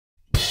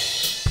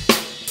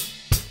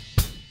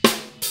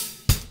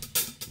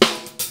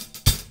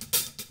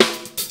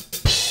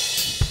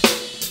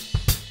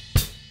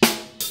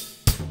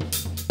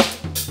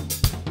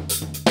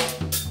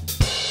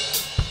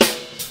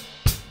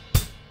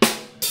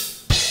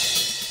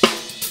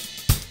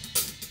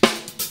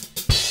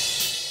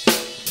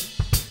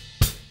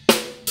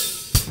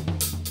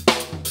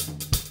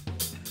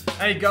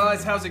Hey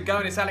guys, how's it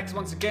going? It's Alex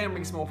once again,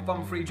 bringing some more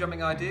fun-free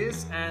drumming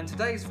ideas. And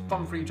today's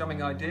fun-free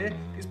drumming idea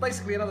is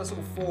basically another sort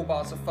of 4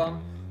 bars of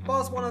fun.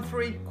 Bars 1 and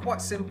 3, quite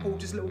simple,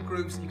 just little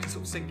grooves that you can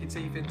sort of sink your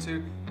teeth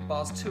into.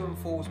 Bars 2 and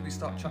 4 is when we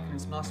start chucking in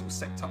some nice little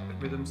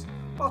sextuplet rhythms.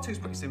 Bar 2 is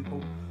pretty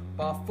simple.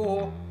 Bar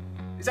 4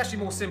 is actually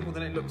more simple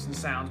than it looks and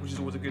sounds, which is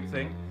always a good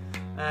thing.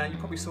 You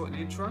probably saw it in the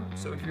intro,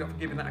 so if you're up for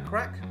giving that a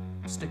crack,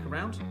 stick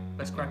around,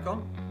 let's crack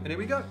on, and here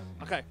we go.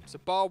 Okay, so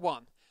bar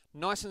 1,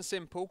 nice and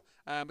simple.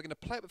 We're going to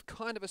play it with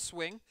kind of a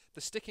swing.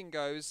 The sticking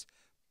goes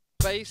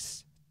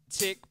bass,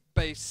 tick,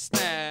 bass,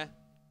 snare,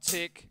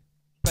 tick,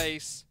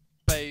 bass,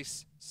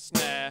 bass,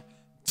 snare,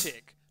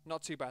 tick.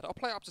 Not too bad. I'll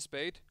play it up to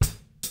speed.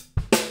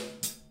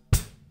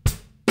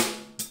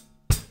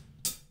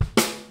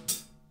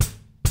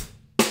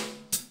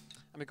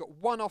 And we've got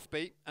one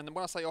offbeat, and then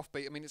when I say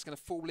offbeat, I mean it's going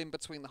to fall in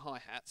between the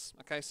hi-hats.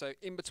 Okay, so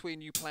in between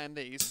you playing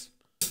these,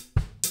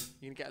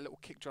 you're going to get a little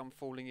kick drum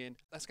falling in.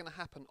 That's going to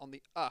happen on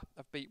the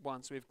of beat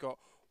 1. So we've got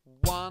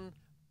 1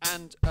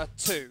 and a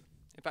 2.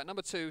 In fact,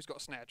 number 2's got a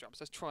snare drum. So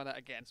let's try that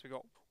again. So we've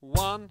got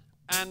 1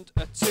 and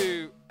a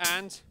 2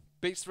 and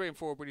beats 3 and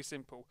 4 are really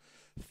simple.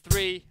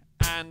 3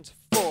 and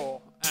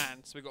 4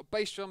 and. So we've got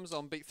bass drums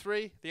on beat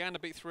 3, the and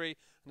of beat 3,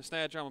 and the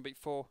snare drum on beat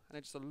 4, and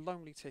then just a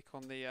lonely tick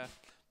on the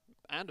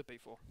and of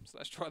beat 4. So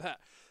let's try that.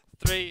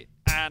 3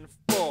 and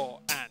 4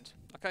 and.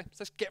 Okay, so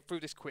let's get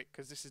through this quick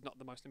because this is not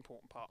the most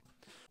important part.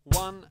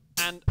 1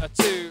 and a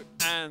 2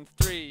 and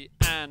 3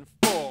 and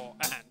 4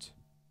 and.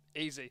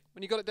 Easy.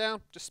 When you got it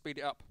down, just speed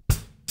it up.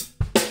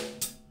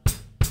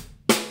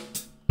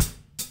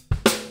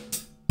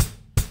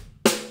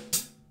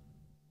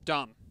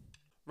 Done.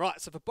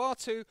 Right, so for bar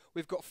 2,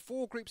 we've got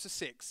 4 groups of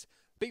 6.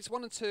 Beats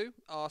 1 and 2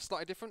 are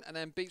slightly different, and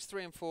then beats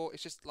 3 and 4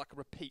 is just like a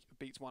repeat of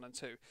beats 1 and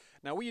 2.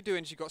 Now what you're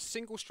doing is you've got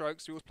single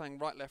strokes, you're always playing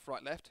right, left,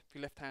 right, left. If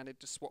you're left-handed,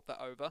 just swap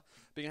that over.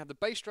 But you can have the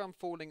bass drum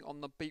falling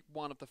on the beat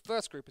 1 of the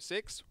first group of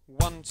 6.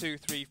 1, 2,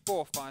 3,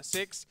 4, 5,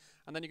 6.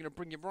 And then you're going to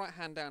bring your right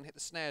hand down and hit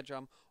the snare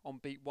drum on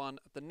beat 1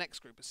 of the next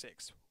group of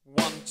 6.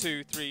 1,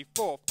 2, 3,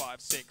 4,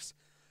 5, 6.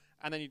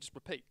 And then you just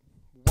repeat.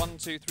 1,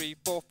 2, 3,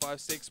 4,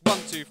 5, 6. 1,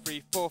 2,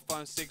 3, 4,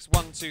 5, 6.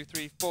 1, 2,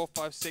 3, 4,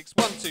 5, 6.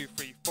 1, 2,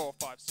 3, 4,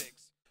 5,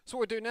 6. So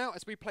what we do now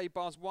is we play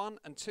bars 1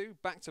 and 2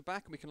 back to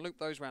back, and we can loop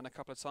those around a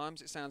couple of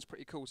times. It sounds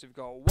pretty cool. So we've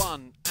got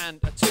 1 and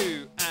a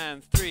 2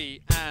 and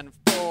 3 and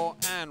 4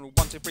 and 1,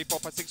 2, 3, 4,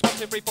 5, 6. 1,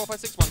 2, 3, 4, 5,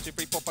 6. 1, 2,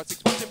 3, 4, 5,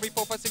 6. 1, 2, 3,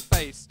 4, 5, 6.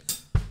 Bass.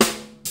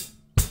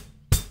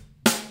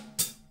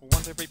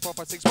 1, 2, 3, 4,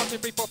 5, 6. 1, 2,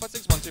 3, 4, 5,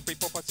 6. 1, 2, 3,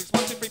 4, 5, 6.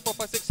 1, 2, 3, 4,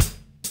 5, 6.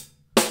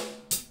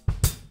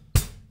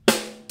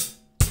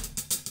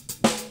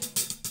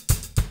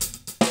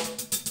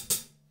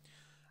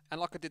 And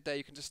like I did there,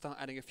 you can just start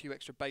adding a few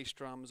extra bass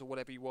drums or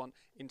whatever you want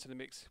into the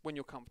mix when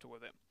you're comfortable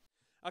with it.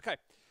 Okay,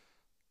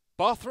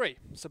 bar 3.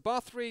 So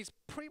bar 3 is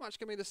pretty much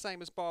going to be the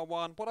same as bar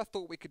 1. What I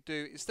thought we could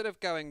do, instead of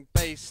going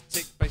bass,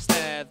 tick, bass,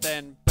 snare,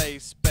 then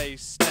bass,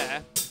 bass,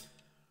 snare,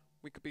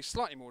 we could be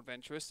slightly more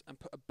adventurous and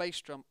put a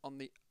bass drum on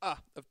the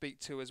of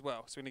beat 2 as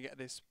well. So we're going to get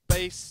this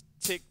bass,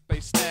 tick,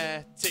 bass,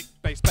 snare, tick,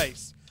 bass,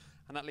 bass.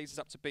 And that leads us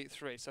up to beat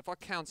 3. So if I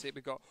count it,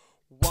 we've got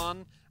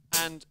 1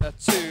 and a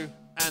 2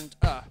 and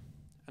a.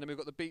 And then we've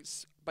got the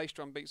beats, bass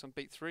drum beats on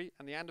beat 3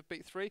 and the and of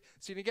beat 3.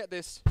 So you can get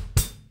this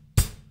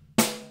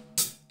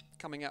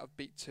coming out of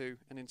beat 2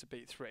 and into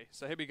beat 3.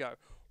 So here we go.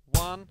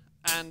 1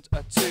 and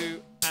a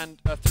 2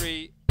 and a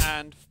 3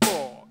 and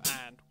 4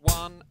 and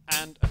 1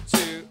 and a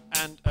 2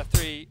 and a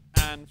 3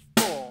 and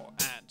 4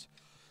 and.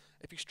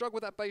 If you struggle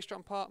with that bass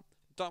drum part,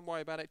 don't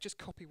worry about it. Just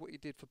copy what you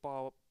did for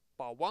bar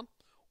 1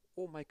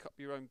 or make up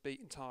your own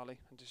beat entirely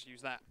and just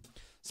use that.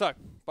 So,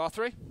 bar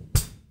 3.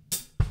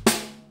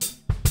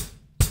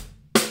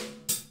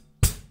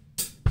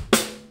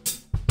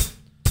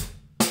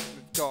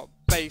 Got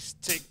bass,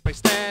 tick, bass,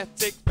 snare,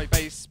 tick,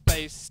 bass,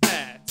 bass,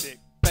 snare, tick,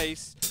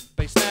 bass,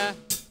 bass, snare,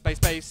 bass,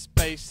 bass,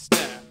 bass,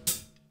 snare.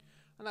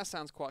 And that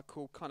sounds quite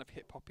cool, kind of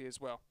hip-hoppy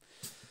as well.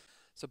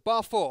 So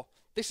bar 4.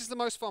 This is the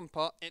most fun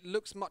part. It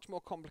looks much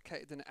more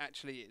complicated than it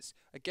actually is.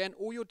 Again,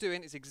 all you're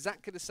doing is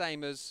exactly the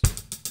same as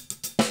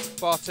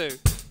bar 2.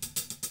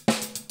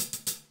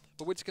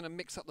 But we're just going to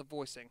mix up the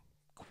voicing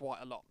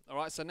quite a lot.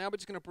 Alright, so now we're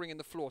just going to bring in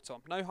the floor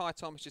tom. No high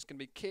tom, it's just going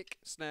to be kick,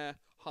 snare,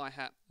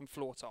 hi-hat, and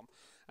floor tom.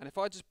 And if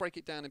I just break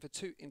it down into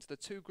the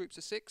 2 groups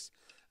of 6,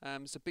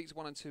 so beats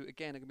 1 and 2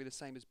 again are going to be the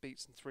same as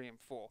beats 3 and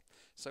 4.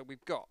 So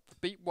we've got, for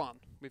beat 1,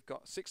 we've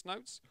got 6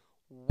 notes,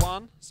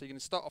 1, so you're going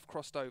to start off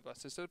crossed over.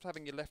 So instead of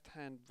having your left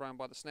hand round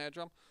by the snare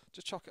drum,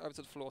 just chuck it over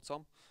to the floor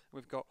tom.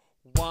 And we've got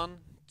 1,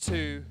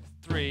 2,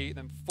 3,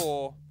 then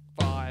 4,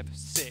 5,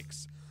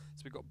 6.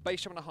 So we've got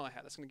bass drum and a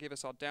hi-hat. That's going to give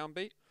us our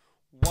downbeat.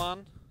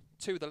 1,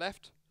 2 with the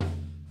left,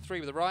 3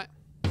 with the right,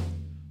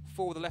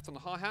 4 with the left on the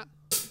hi-hat,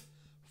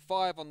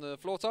 5 on the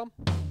floor tom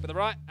with the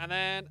right, and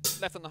then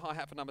left on the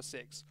hi-hat for number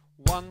 6.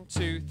 1,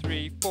 2,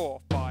 3,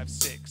 4, 5,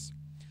 6.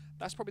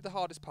 That's probably the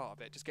hardest part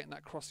of it, just getting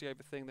that crossy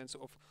over thing, then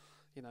sort of,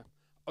 you know,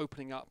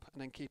 opening up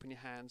and then keeping your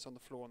hands on the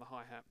floor on the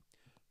hi-hat.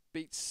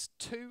 Beats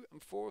 2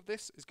 and 4 of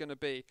this is going to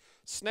be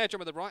snare drum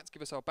with the right to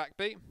give us our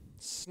backbeat,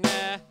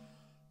 snare,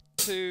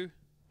 2,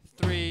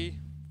 3,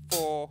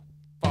 4,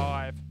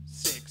 5,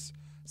 6.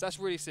 So that's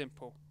really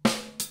simple.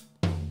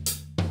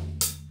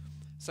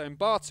 So in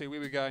bar 2 we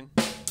were going,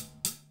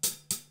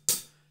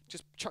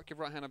 just chuck your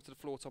right hand up to the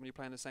floor tom when you're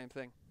playing the same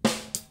thing.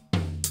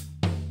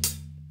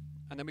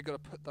 And then we've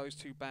got to put those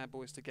two bad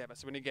boys together.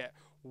 So when you get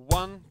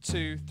 1,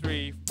 2,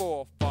 3,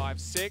 4, 5,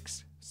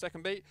 6,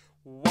 second beat,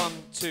 1,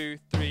 2,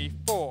 3,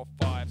 4,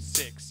 5,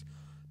 6.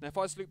 Now if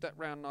I just loop that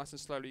round nice and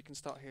slowly, you can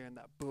start hearing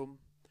that boom,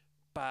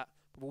 bat,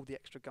 with all the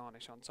extra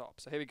garnish on top.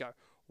 So here we go.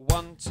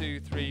 1, 2,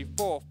 3,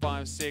 4,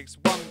 5, 6,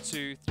 1,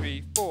 2,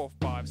 3, 4,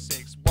 5,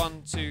 6,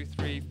 1, 2,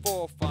 3,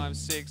 4, 5,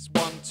 6,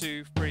 1,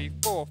 2, 3,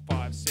 4,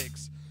 5,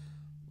 6.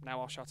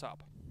 Now I'll shut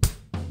up.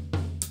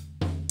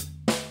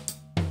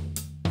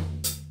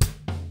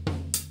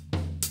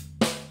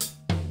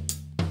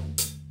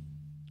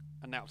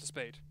 And now up to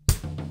speed.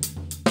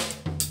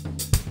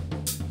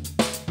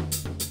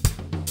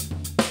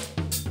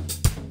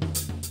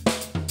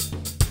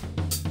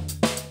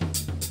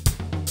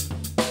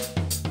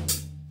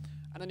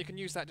 And then you can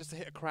use that just to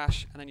hit a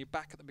crash, and then you're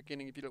back at the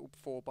beginning of your little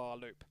 4-bar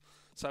loop.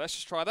 So let's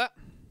just try that.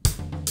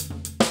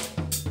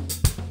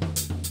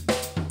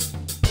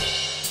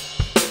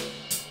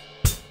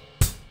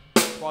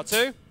 Bar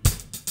 2,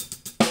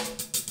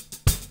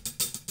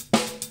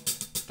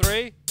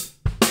 3,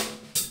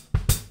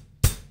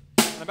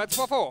 and then back to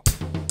bar 4.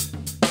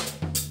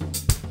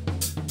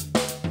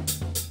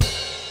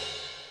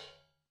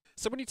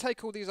 So when you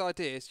take all these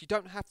ideas, you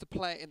don't have to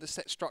play it in the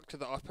set structure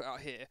that I've put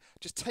out here.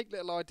 Just take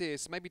little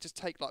ideas. So maybe just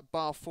take like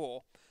bar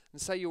 4, and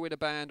say you're in a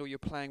band or you're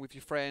playing with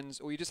your friends,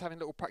 or you're just having a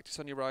little practice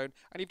on your own,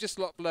 and you've just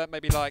learnt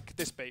maybe like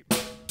this beat,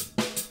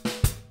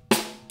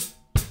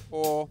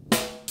 or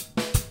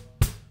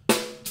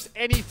just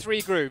any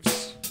 3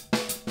 grooves,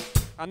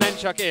 and then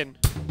chuck in.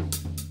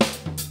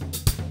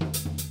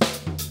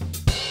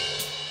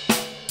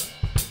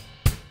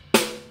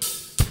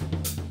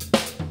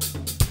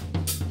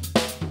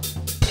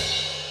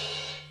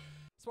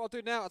 So what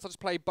I'll do now is I'll just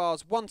play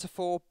bars 1 to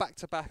 4 back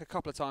to back a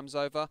couple of times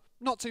over.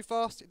 Not too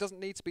fast, it doesn't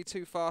need to be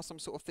too fast. I'm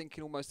sort of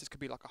thinking almost this could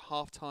be like a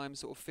half-time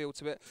sort of feel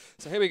to it.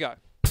 So here we go.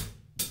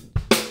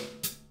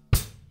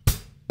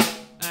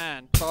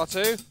 And bar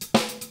 2.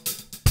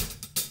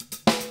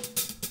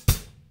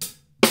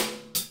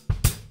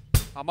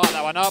 I'll mark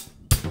that one up.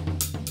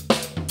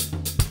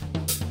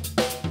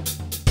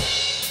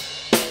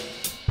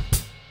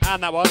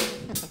 And that one.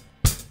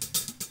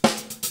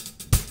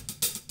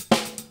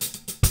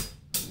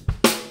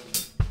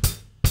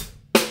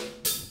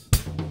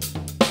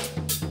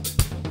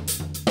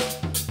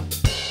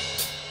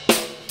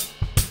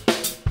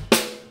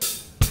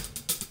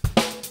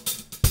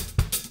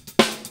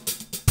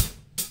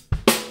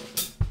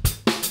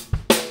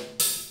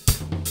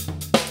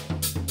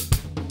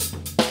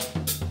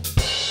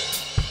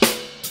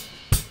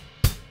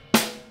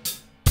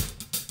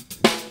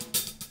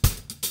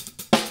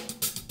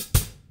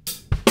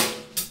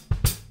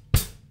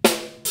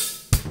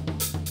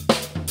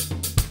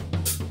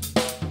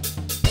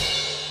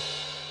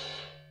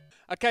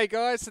 Okay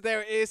guys, so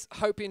there it is.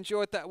 Hope you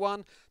enjoyed that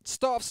one.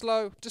 Start off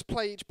slow, just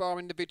play each bar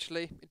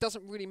individually. It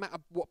doesn't really matter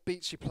what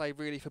beats you play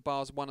really for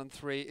bars 1 and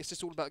 3. It's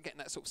just all about getting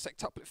that sort of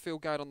sextuplet feel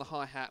going on the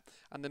hi-hat,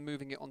 and then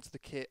moving it onto the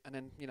kit, and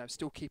then, you know,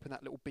 still keeping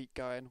that little beat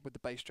going with the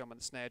bass drum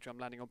and the snare drum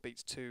landing on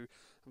beats 2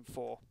 and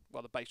 4.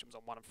 Well, the bass drum's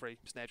on 1 and 3,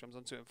 snare drum's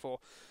on 2 and 4,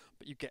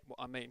 but you get what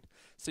I mean.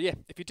 So yeah,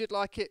 if you did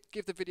like it,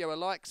 give the video a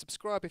like,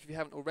 subscribe if you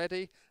haven't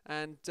already,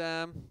 and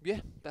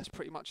yeah, that's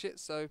pretty much it.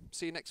 So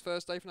see you next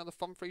Thursday for another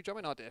fun free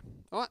drumming idea.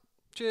 Alright,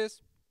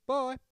 cheers, bye.